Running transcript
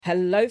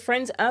Hello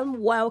friends and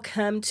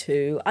welcome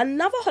to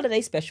another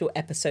holiday special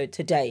episode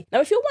today.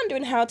 Now if you're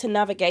wondering how to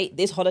navigate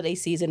this holiday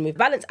season with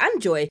balance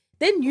and joy,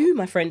 then you,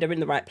 my friend, are in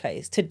the right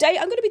place. Today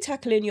I'm going to be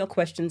tackling your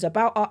questions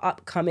about our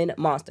upcoming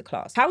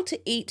masterclass, how to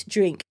eat,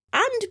 drink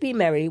and be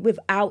merry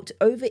without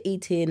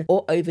overeating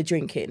or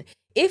overdrinking.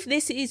 If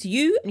this is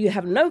you and you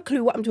have no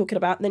clue what I'm talking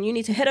about, then you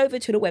need to head over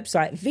to the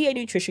website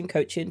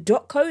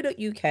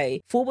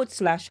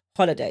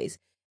vanutritioncoaching.co.uk/holidays.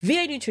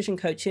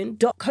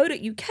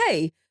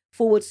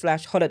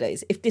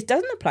 vanutritioncoaching.co.uk/holidays. If this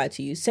doesn't apply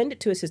to you, send it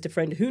to a sister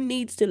friend who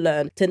needs to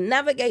learn to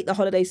navigate the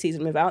holiday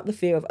season without the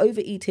fear of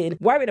overeating,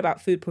 worrying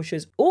about food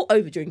pushers, or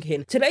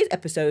overdrinking. Today's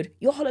episode,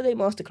 your holiday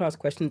masterclass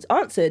questions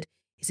answered,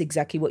 is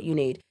exactly what you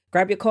need.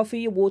 Grab your coffee,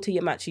 your water,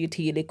 your matcha, your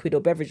tea, your liquid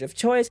or beverage of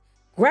choice,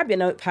 grab your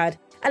notepad,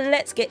 and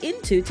let's get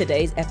into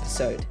today's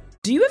episode.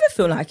 Do you ever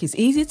feel like it's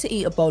easier to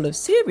eat a bowl of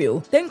cereal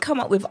than come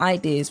up with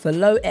ideas for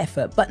low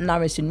effort but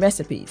nourishing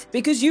recipes?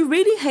 Because you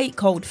really hate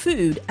cold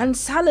food and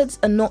salads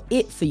are not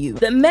it for you.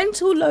 The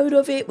mental load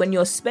of it when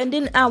you're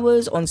spending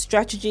hours on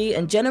strategy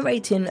and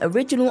generating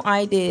original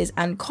ideas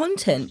and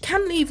content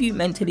can leave you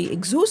mentally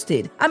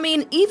exhausted. I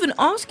mean, even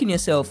asking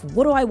yourself,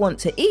 what do I want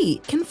to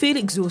eat, can feel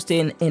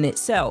exhausting in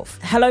itself.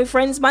 Hello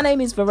friends, my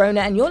name is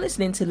Verona and you're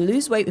listening to the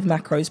Lose Weight with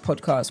Macros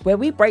podcast, where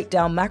we break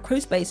down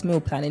macros-based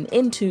meal planning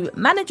into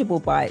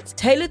manageable bites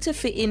tailored to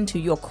fit into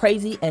your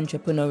crazy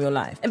entrepreneurial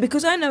life. And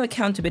because I know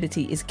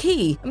accountability is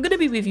key, I'm going to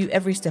be with you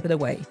every step of the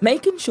way,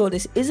 making sure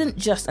this isn't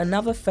just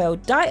another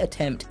failed diet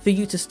attempt for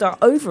you to start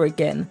over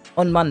again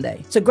on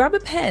Monday. So grab a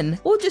pen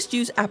or just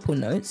use Apple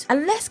Notes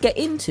and let's get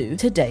into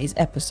today's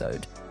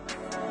episode.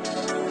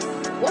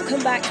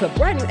 Welcome back to a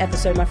brand new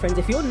episode, my friends.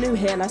 If you're new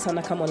here and I sound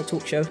like I'm on a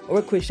talk show or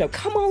a quiz show,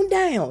 come on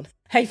down.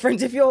 Hey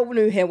friends, if you're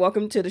new here,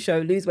 welcome to the show,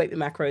 Lose Weight with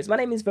Macros. My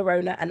name is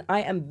Verona and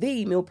I am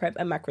the meal prep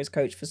and macros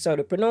coach for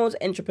solopreneurs,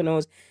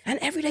 entrepreneurs, and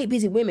everyday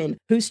busy women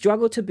who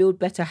struggle to build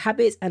better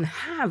habits and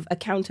have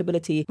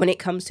accountability when it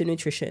comes to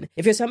nutrition.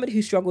 If you're somebody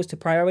who struggles to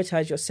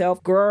prioritize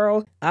yourself,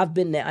 girl, I've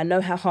been there. I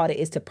know how hard it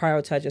is to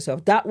prioritize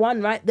yourself. That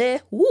one right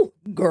there, woo,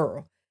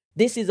 girl,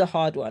 this is a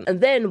hard one.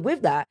 And then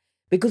with that,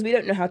 because we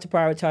don't know how to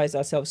prioritize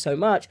ourselves so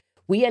much,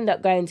 we end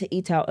up going to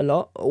eat out a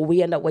lot, or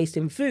we end up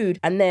wasting food,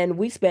 and then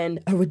we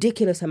spend a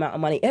ridiculous amount of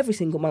money every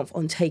single month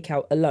on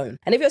takeout alone.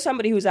 And if you're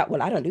somebody who's like,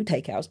 well, I don't do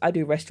takeouts, I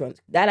do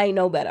restaurants, that ain't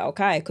no better,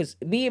 okay? Because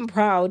being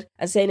proud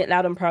and saying it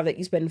loud and proud that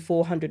you spend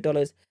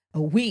 $400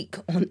 a week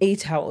on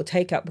eat out or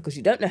takeout because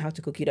you don't know how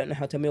to cook, you don't know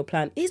how to meal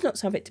plan, is not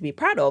something to be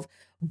proud of.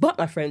 But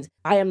my friends,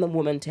 I am the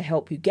woman to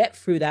help you get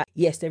through that.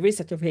 Yes, there is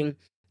such a thing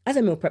as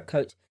a meal prep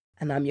coach,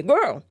 and I'm your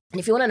girl. And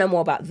if you want to know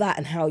more about that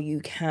and how you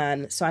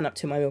can sign up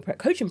to my meal prep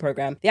coaching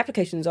program, the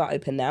applications are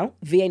open now.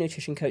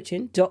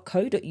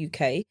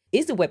 vanutritioncoaching.co.uk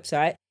is the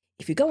website.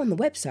 If you go on the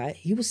website,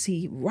 you will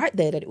see right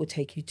there that it will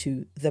take you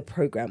to the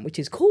program, which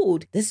is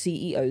called the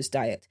CEO's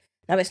Diet.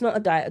 Now, it's not a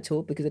diet at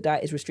all, because a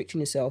diet is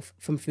restricting yourself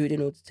from food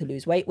in order to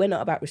lose weight. We're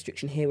not about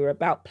restriction here. We're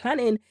about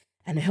planning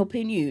and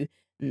helping you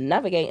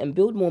navigate and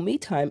build more me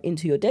time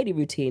into your daily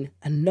routine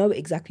and know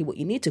exactly what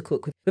you need to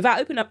cook without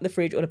opening up the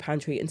fridge or the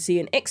pantry and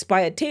seeing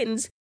expired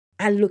tins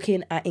and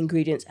looking at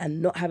ingredients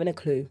and not having a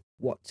clue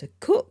what to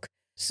cook.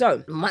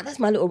 So that's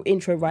my little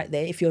intro right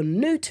there. If you're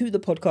new to the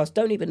podcast,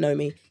 don't even know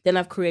me, then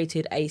I've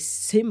created a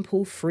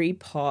simple free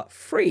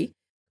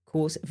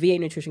course,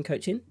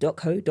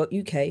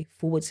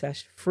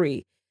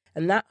 vanutritioncoaching.co.uk/free.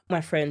 And that,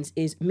 my friends,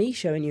 is me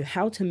showing you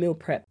how to meal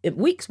prep a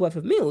week's worth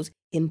of meals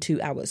in 2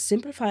 hours,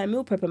 simplifying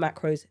meal prep and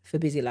macros for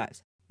busy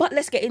lives. But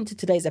let's get into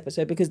today's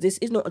episode, because this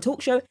is not a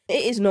talk show.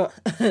 It is not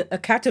a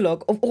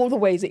catalogue of all the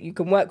ways that you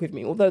can work with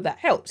me, although that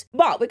helps.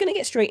 But we're going to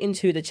get straight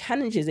into the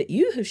challenges that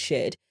you have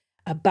shared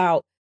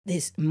about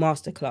this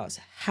masterclass,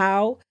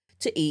 how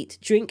to eat,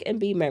 drink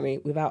and be merry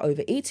without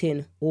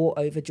overeating or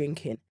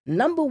overdrinking.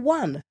 Number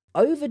 1,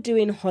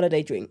 overdoing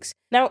holiday drinks.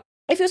 Now,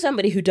 if you're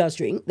somebody who does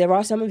drink, there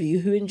are some of you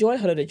who enjoy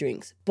holiday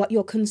drinks, but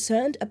you're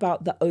concerned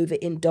about the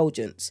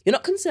overindulgence. You're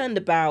not concerned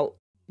about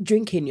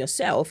drinking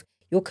yourself,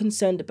 you're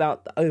concerned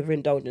about the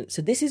overindulgence.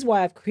 So this is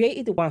why I've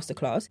created the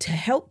masterclass to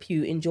help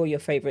you enjoy your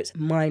favorites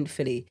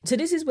mindfully. So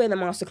this is where the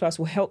masterclass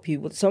will help you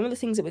with some of the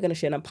things that we're going to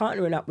share. And I'm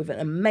partnering up with an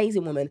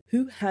amazing woman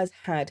who has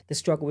had the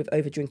struggle with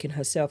overdrinking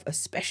herself,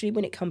 especially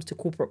when it comes to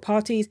corporate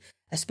parties,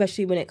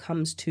 especially when it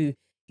comes to,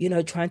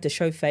 trying to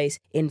show face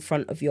in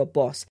front of your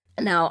boss.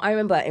 Now, I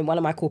remember in one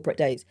of my corporate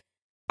days,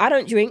 I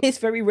don't drink. It's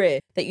very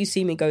rare that you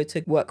see me go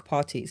to work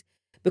parties,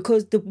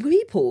 because the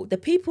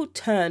people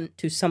turn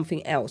to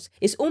something else.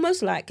 It's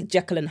almost like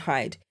Jekyll and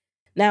Hyde.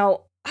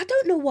 Now, I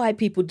don't know why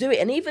people do it.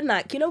 And even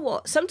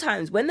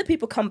sometimes when the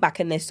people come back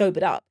and they're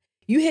sobered up,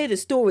 you hear the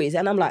stories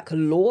and I'm like,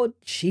 Lord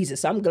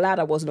Jesus, I'm glad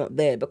I was not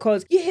there,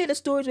 because you hear the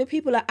stories where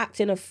people are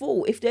acting a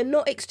fool. If they're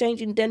not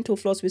exchanging dental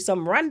floss with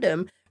some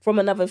random from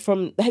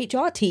the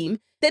HR team,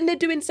 then they're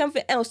doing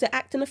something else. They're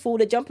acting a fool.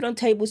 They're jumping on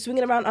tables,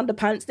 swinging around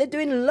underpants. They're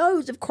doing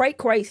loads of cray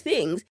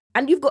things.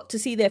 And you've got to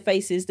see their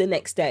faces the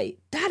next day.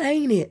 That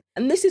ain't it.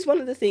 And this is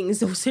one of the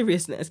things, all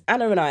seriousness,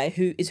 Anna and I,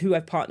 who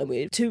I've partnered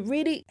with, to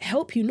really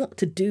help you not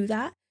to do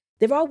that,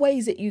 There are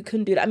ways that you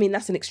can do that. I mean,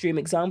 that's an extreme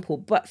example,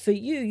 but for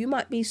you, you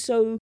might be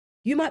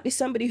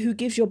somebody who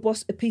gives your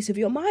boss a piece of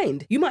your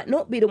mind. You might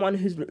not be the one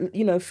who's,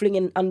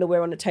 flinging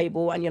underwear on the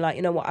table and you're like,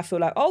 you know what, I feel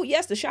like, oh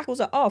yes, the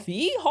shackles are off,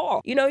 yeehaw.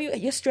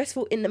 You're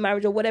stressful in the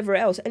marriage or whatever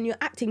else and you're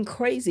acting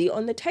crazy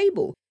on the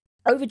table.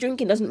 Over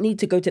drinking doesn't need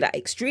to go to that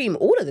extreme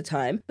all of the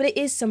time, but it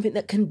is something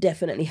that can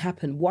definitely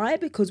happen. Why?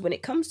 Because when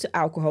it comes to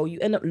alcohol, you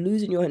end up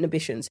losing your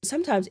inhibitions.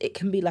 Sometimes it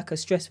can be like a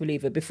stress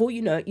reliever. Before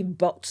you know it, you've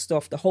boxed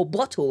off the whole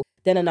bottle,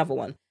 then another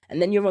one. And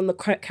then you're on the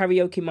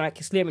karaoke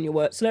mic, slurring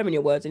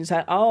your words, and it's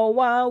like, oh,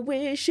 I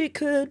wish it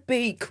could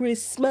be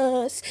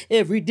Christmas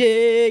every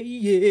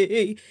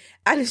day.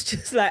 And it's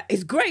just like,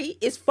 it's great,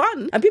 it's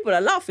fun, and people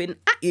are laughing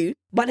at you,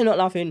 but they're not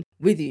laughing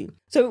with you.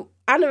 So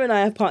Anna and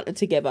I have partnered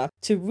together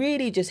to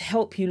really just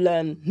help you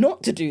learn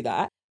not to do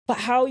that, but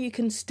how you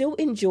can still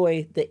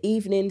enjoy the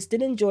evenings,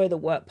 still enjoy the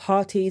work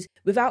parties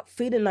without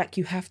feeling like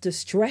you have to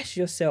stress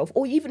yourself,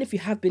 or even if you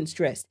have been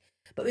stressed,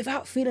 but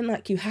without feeling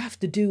like you have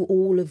to do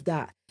all of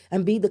that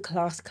and be the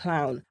class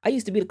clown. I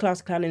used to be the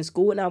class clown in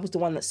school and I was the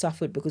one that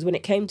suffered because when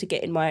it came to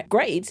getting my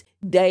grades,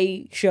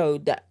 they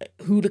showed that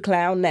who the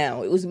clown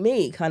now. It was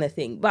me kind of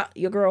thing. But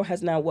your girl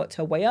has now worked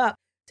her way up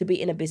to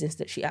be in a business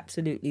that she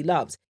absolutely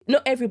loves.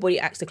 Not everybody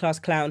acts the class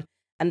clown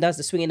and does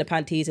the swing in the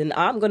panties and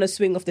I'm going to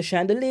swing off the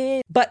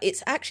chandelier, but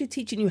it's actually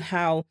teaching you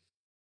how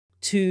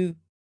to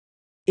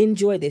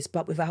enjoy this,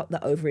 but without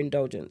the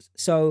overindulgence.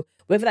 So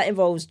whether that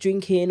involves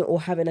drinking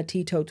or having a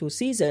teetotal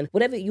season,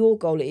 whatever your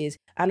goal is,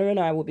 Anna and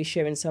I will be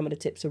sharing some of the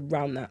tips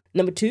around that.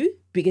 Number 2,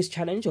 biggest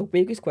challenge or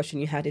biggest question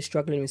you had is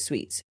struggling with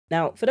sweets.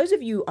 Now, for those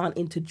of you who aren't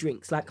into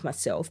drinks like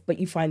myself, but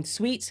you find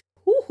sweets,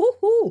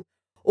 all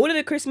of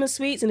the Christmas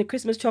sweets and the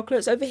Christmas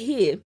chocolates over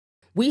here,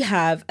 we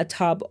have a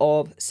tub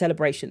of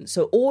celebrations.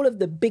 So all of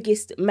the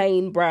biggest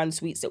main brand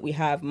sweets that we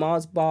have,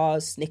 Mars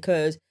bars,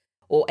 Snickers,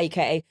 or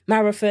AKA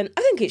Marathon.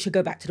 I think it should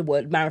go back to the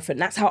word Marathon.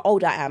 That's how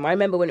old I am. I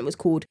remember when it was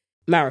called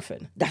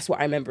Marathon. That's what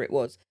I remember it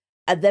was.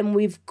 And then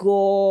we've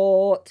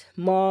got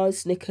Mars,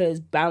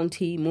 Snickers,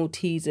 Bounty,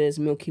 Maltesers,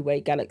 Milky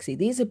Way, Galaxy.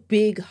 These are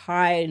big,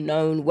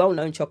 high-known,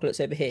 well-known chocolates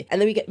over here. And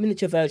then we get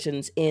miniature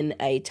versions in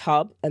a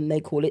tub, and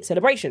they call it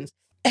Celebrations.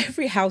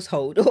 Every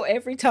household or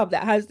every tub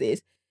that has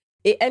this,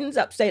 it ends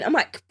up saying, I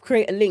might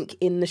create a link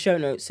in the show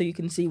notes so you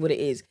can see what it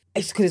is.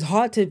 It's because it's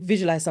hard to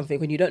visualize something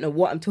when you don't know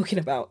what I'm talking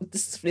about.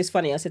 It's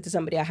funny. I said to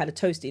somebody I had a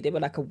toasty. They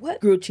were like, a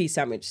what? Grilled cheese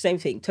sandwich. Same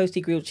thing.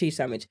 Toasty grilled cheese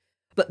sandwich.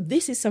 But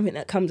this is something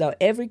that comes out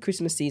every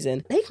Christmas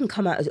season. They can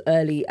come out as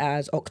early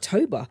as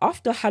October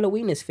after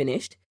Halloween is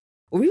finished.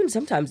 Or even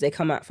sometimes they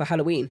come out for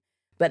Halloween.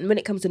 But when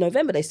it comes to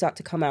November, they start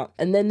to come out.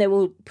 And then they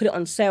will put it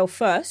on sale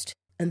first.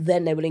 And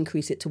then they will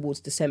increase it towards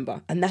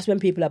December. And that's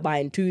when people are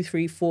buying 2,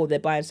 3, 4. They're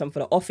buying some for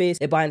the office.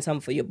 They're buying some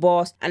for your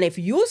boss. And if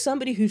you're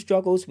somebody who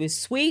struggles with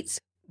sweets,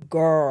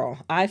 girl,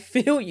 I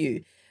feel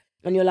you.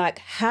 And you're like,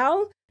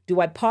 how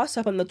do I pass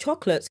up on the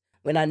chocolates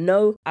when I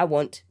know I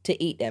want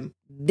to eat them?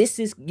 This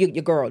is your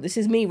girl. This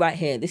is me right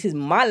here. This is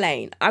my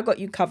lane. I got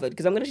you covered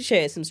because I'm going to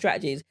share some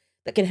strategies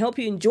that can help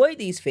you enjoy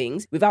these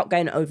things without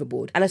going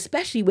overboard. And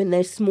especially when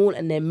they're small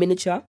and they're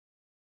miniature.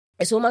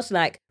 It's almost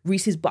like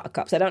Reese's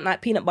Buttercups. I don't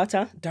like peanut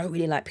butter. Don't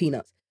really like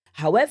peanuts.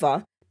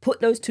 However, put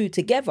those two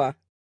together,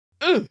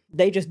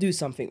 they just do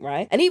something,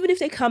 right? And even if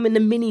they come in the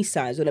mini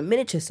size or the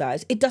miniature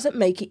size, it doesn't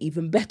make it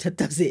even better,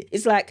 does it?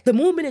 It's like the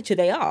more miniature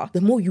they are,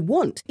 the more you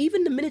want.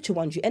 Even the miniature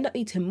ones, you end up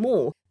eating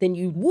more than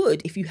you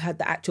would if you had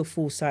the actual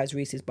full-size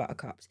Reese's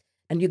Buttercups.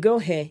 And your girl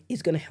here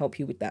is going to help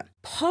you with that.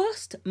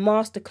 Past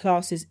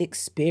masterclasses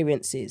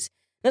experiences.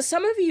 Now,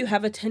 some of you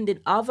have attended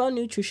other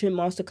nutrition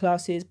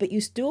masterclasses, but you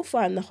still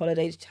find the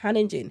holidays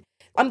challenging.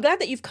 I'm glad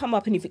that you've come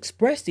up and you've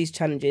expressed these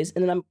challenges,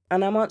 and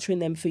I'm answering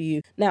them for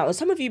you now. And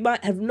some of you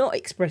might have not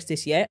expressed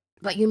this yet,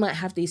 but you might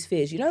have these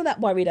fears. You know, that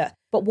worry that,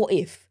 but what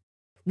if?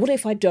 What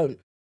if I don't?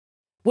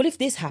 What if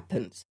this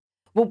happens?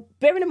 Well,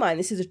 bearing in mind,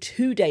 this is a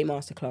 2-day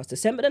masterclass,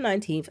 December the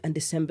 19th and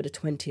December the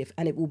 20th,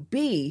 and it will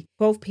be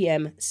 12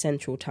 p.m.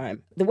 Central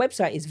Time. The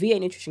website is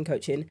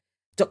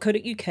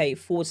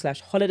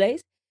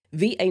vanutritioncoaching.co.uk/holidays.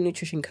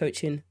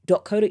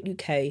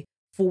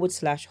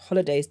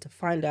 vanutritioncoaching.co.uk/holidays to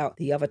find out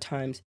the other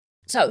times.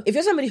 So if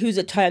you're somebody who's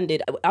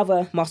attended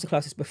other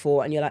masterclasses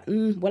before and you're like,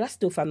 well, I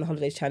still found the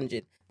holidays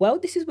challenging. Well,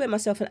 this is where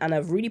myself and Anna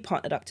have really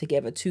partnered up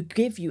together to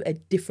give you a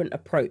different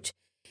approach.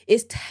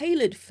 It's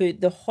tailored for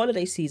the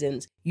holiday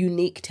season's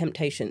unique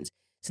temptations.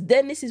 So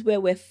then this is where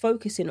we're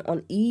focusing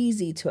on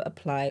easy to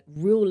apply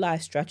real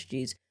life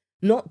strategies,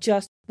 not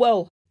just,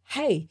 well,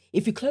 hey,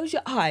 if you close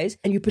your eyes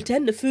and you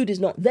pretend the food is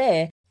not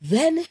there,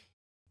 then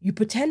you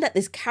pretend that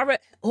there's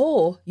carrot,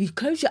 or you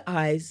close your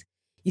eyes,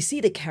 you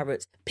see the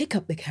carrots, pick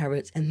up the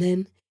carrots, and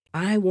then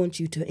I want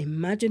you to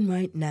imagine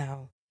right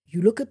now,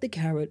 you look at the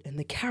carrot and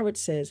the carrot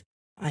says,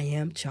 I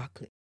am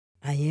chocolate.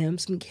 I am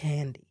some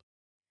candy.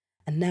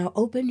 And now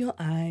open your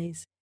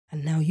eyes,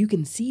 and now you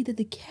can see that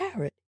the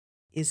carrot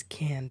is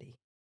candy.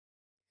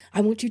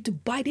 I want you to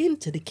bite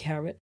into the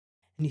carrot,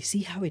 and you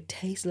see how it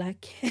tastes like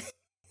candy.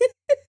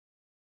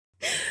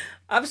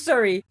 I'm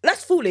sorry,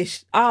 that's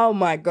foolish. Oh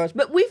my gosh.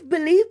 But we've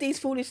believed these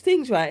foolish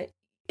things, right?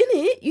 In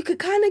it, you could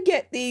kind of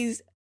get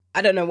these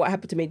I don't know what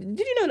happened to me. Did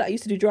you know that I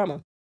used to do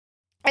drama?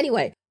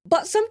 Anyway,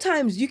 but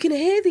sometimes you can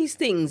hear these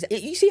things.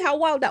 You see how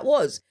wild that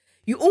was?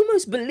 You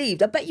almost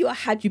believed, I bet you I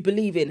had you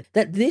believing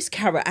that this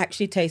carrot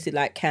actually tasted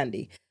like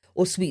candy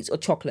or sweets or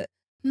chocolate.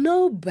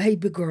 No,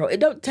 baby girl, it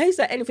don't taste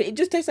like anything. It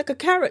just tastes like a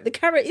carrot. The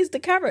carrot is the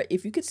carrot.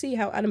 If you could see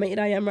how animated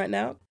I am right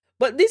now.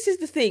 But this is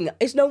the thing.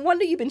 It's no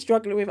wonder you've been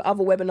struggling with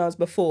other webinars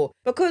before.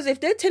 Because if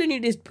they're telling you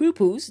this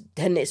poo-poos,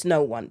 then it's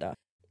no wonder.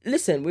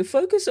 Listen, we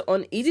focus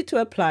on easy to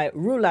apply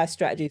real life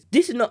strategies.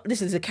 This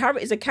is a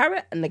carrot is a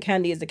carrot and the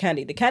candy is the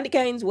candy. The candy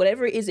canes,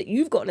 whatever it is that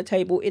you've got on the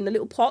table in the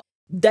little pot,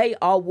 they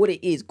are what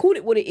it is. Call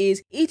it what it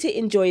is. Eat it,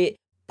 enjoy it.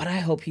 But I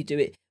hope you do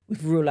it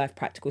with real life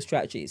practical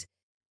strategies.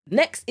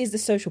 Next is the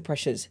social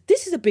pressures.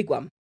 This is a big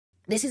one.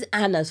 This is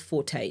Anna's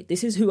forte.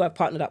 This is who I've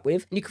partnered up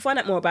with. And you can find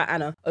out more about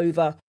Anna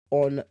over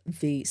on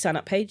the sign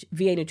up page,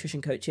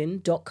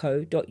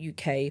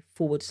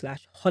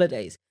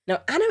 vanutritioncoaching.co.uk/holidays.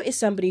 Now, Anna is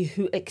somebody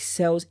who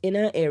excels in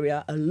her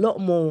area a lot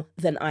more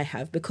than I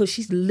have because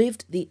she's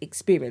lived the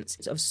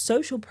experience of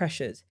social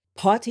pressures,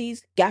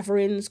 parties,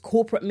 gatherings,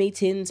 corporate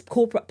meetings,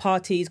 corporate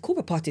parties.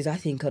 Corporate parties, I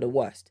think, are the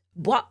worst.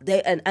 But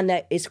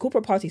it's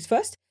corporate parties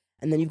first,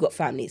 and then you've got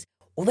families.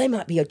 Or they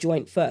might be a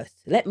joint first.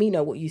 Let me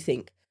know what you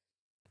think.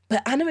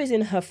 But Anna is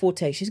in her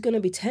forte. She's going to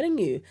be telling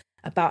you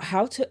about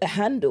how to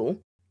handle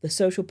the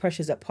social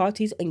pressures at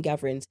parties and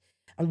gatherings.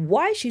 And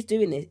why she's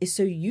doing this is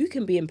so you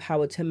can be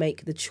empowered to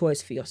make the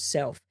choice for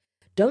yourself.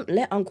 Don't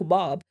let Uncle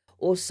Bob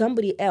or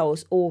somebody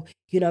else or,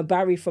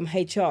 Barry from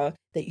HR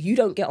that you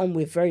don't get on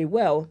with very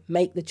well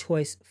make the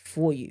choice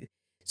for you.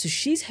 So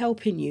she's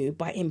helping you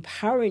by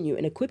empowering you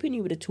and equipping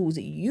you with the tools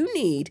that you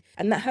need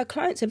and that her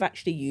clients have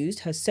actually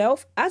used,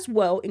 herself as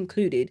well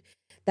included,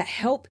 that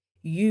help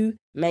you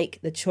make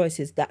the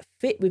choices that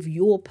fit with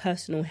your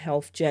personal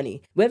health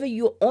journey. Whether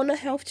you're on a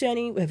health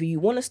journey, whether you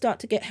want to start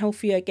to get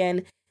healthier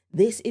again,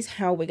 this is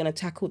how we're going to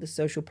tackle the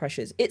social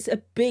pressures. It's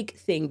a big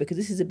thing because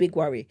this is a big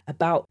worry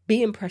about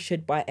being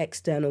pressured by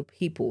external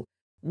people.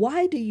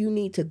 Why do you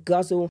need to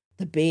guzzle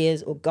the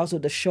beers or guzzle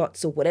the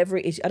shots or whatever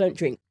it is? I don't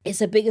drink.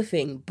 It's a bigger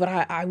thing, but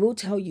I will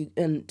tell you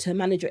to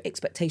manage your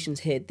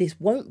expectations here. This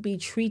won't be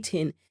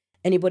treating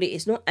anybody.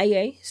 It's not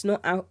AA. It's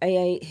not our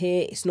AA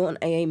here. It's not an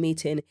AA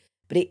meeting,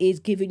 but it is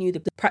giving you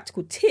the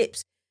practical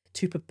tips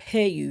to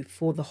prepare you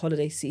for the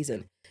holiday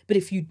season. But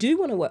if you do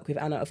want to work with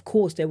Anna, of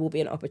course, there will be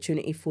an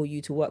opportunity for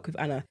you to work with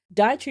Anna.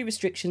 Dietary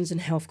restrictions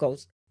and health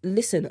goals.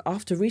 Listen,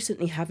 after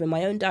recently having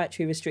my own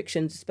dietary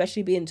restrictions,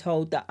 especially being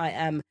told that I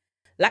am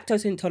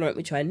lactose intolerant,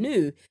 which I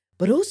knew,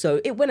 but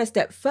also it went a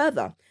step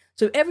further.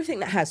 So everything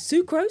that has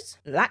sucrose,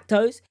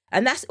 lactose,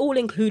 and that's all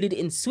included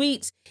in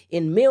sweets,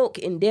 in milk,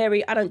 in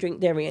dairy. I don't drink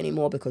dairy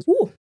anymore because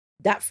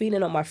that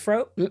feeling on my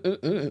throat,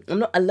 I'm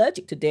not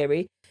allergic to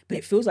dairy, but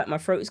it feels like my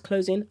throat is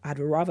closing. I'd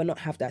rather not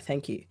have that,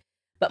 thank you.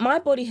 But my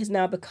body has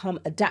now become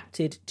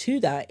adapted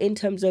to that in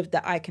terms of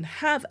that I can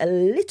have a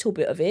little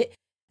bit of it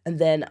and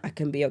then I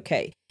can be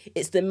okay.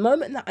 It's the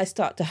moment that I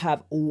start to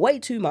have way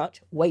too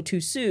much, way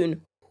too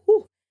soon.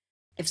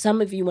 If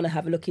some of you want to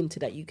have a look into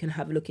that, you can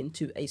have a look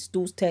into a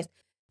stools test.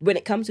 When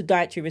it comes to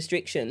dietary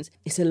restrictions,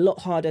 it's a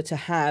lot harder to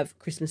have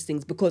Christmas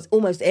things because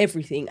almost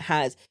everything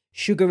has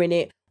sugar in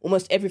it.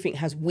 Almost everything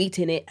has wheat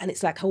in it. And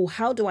it's like,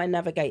 how do I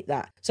navigate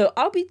that? So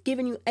I'll be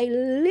giving you a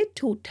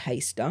little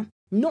taster,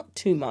 not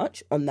too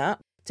much on that,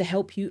 to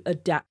help you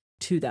adapt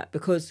to that.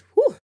 Because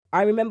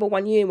I remember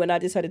one year when I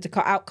decided to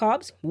cut out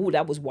carbs.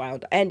 That was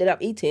wild. I ended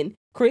up eating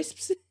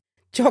crisps,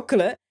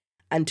 chocolate,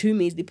 and 2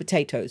 measly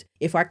potatoes.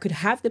 If I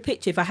had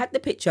the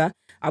picture,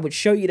 I would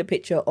show you the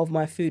picture of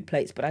my food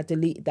plates, but I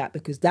deleted that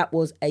because that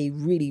was a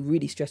really,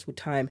 really stressful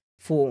time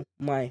for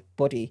my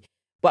body.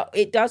 But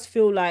it does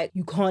feel like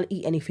you can't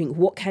eat anything.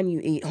 What can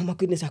you eat? Oh my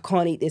goodness, I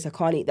can't eat this, I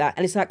can't eat that.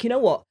 And it's like, you know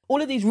what?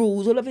 All of these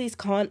rules, all of these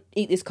can't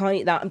eat this, can't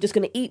eat that. I'm just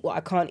going to eat what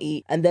I can't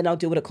eat and then I'll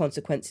deal with the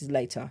consequences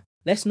later.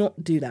 Let's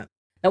not do that.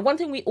 Now, one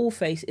thing we all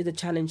face is a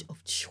challenge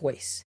of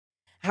choice.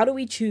 How do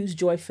we choose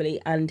joyfully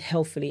and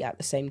healthily at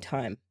the same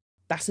time?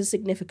 That's a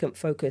significant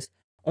focus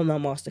on our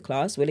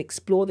masterclass. We'll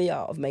explore the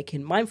art of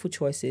making mindful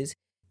choices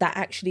that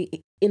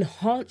actually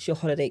enhance your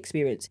holiday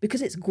experience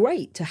because it's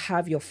great to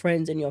have your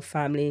friends and your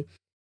family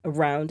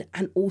around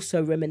and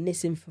also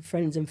reminiscing for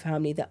friends and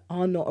family that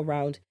are not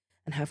around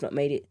and have not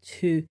made it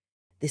to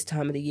this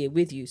time of the year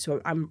with you.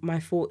 So my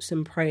thoughts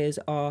and prayers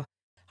are,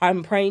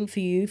 I'm praying for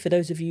you, for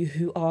those of you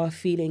who are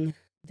feeling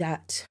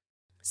that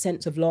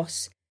sense of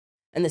loss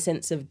and the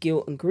sense of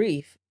guilt and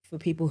grief for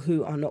people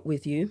who are not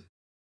with you.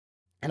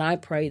 And I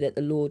pray that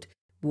the Lord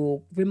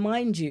will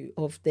remind you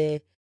of their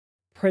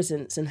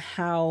presence and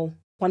how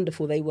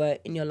wonderful they were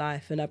in your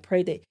life. And I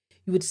pray that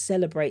you would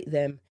celebrate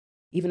them.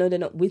 Even though they're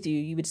not with you,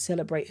 you would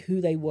celebrate who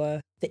they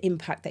were, the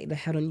impact that they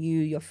had on you,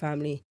 your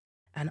family,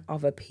 and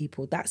other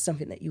people. That's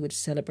something that you would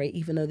celebrate,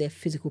 even though their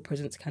physical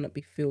presence cannot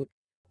be felt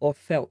or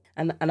felt.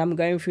 And I'm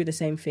going through the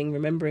same thing,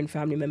 remembering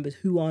family members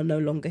who are no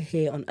longer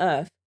here on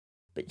earth,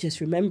 but just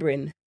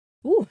remembering,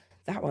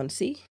 that one,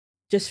 see?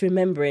 Just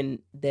remembering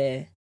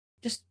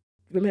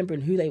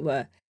who they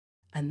were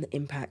and the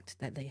impact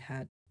that they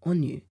had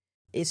on you.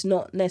 It's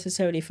not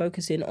necessarily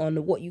focusing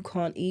on what you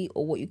can't eat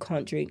or what you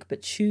can't drink,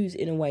 but choose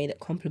in a way that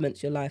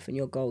complements your life and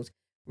your goals.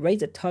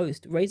 Raise a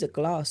toast, raise a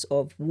glass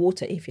of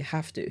water if you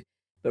have to,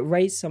 but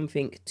raise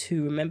something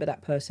to remember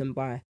that person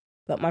by.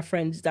 But my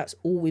friends, that's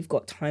all we've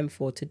got time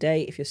for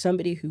today. If you're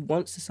somebody who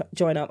wants to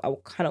join up, I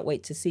cannot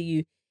wait to see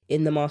you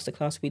in the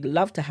masterclass. We'd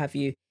love to have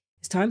you.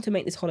 It's time to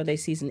make this holiday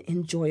season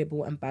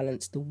enjoyable and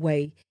balanced the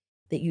way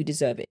that you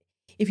deserve it.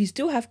 If you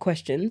still have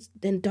questions,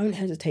 then don't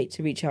hesitate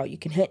to reach out. You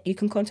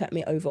can contact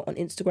me over on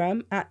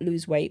Instagram at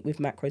Lose Weight with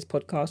Macros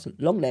Podcast,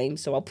 long name,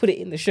 so I'll put it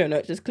in the show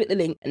notes. Just click the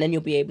link and then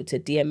you'll be able to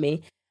DM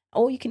me.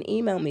 Or you can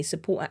email me,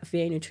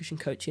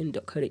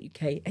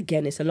 support@vanutritioncoaching.co.uk.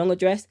 Again, it's a long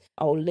address.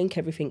 I'll link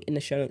everything in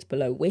the show notes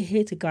below. We're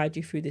here to guide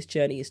you through this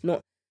journey. It's not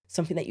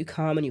something that you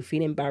come and you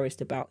feel embarrassed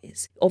about.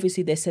 It's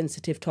obviously they're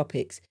sensitive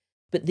topics,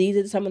 but these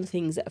are some of the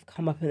things that have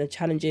come up in the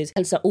challenges,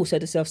 and so also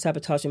the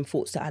self-sabotaging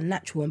thoughts that are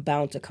natural and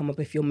bound to come up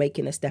if you're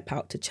making a step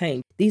out to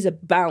change. These are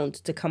bound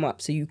to come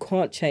up, so you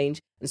can't change,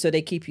 and so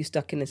they keep you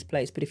stuck in this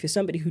place. But if you're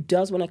somebody who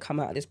does want to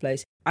come out of this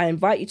place, I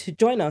invite you to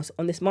join us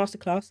on this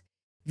masterclass,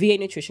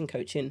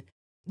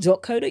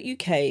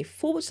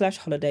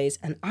 vanutritioncoaching.co.uk/holidays,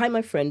 and I,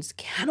 my friends,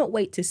 cannot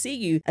wait to see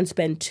you and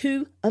spend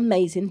 2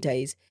 amazing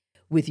days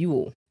with you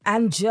all.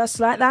 And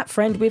just like that,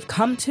 friend, we've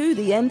come to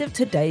the end of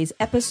today's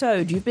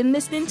episode. You've been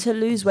listening to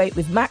Lose Weight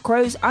with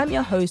Macros. I'm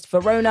your host,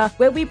 Verona,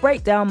 where we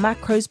break down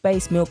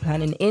macros-based meal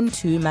planning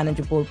into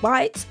manageable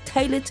bites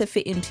tailored to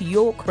fit into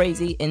your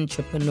crazy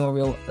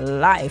entrepreneurial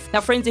life.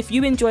 Now, friends, if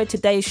you enjoyed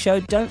today's show,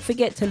 don't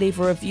forget to leave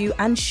a review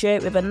and share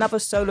it with another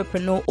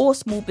solopreneur or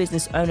small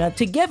business owner.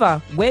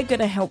 Together, we're going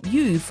to help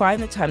you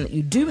find the time that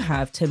you do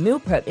have to meal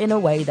prep in a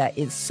way that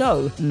is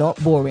so not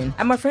boring.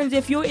 And my friends,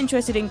 if you're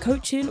interested in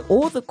coaching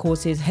or the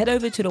courses, head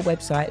over to the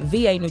website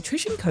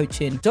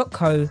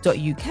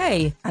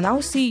vanutritioncoaching.co.uk, and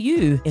I'll see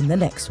you in the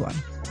next one.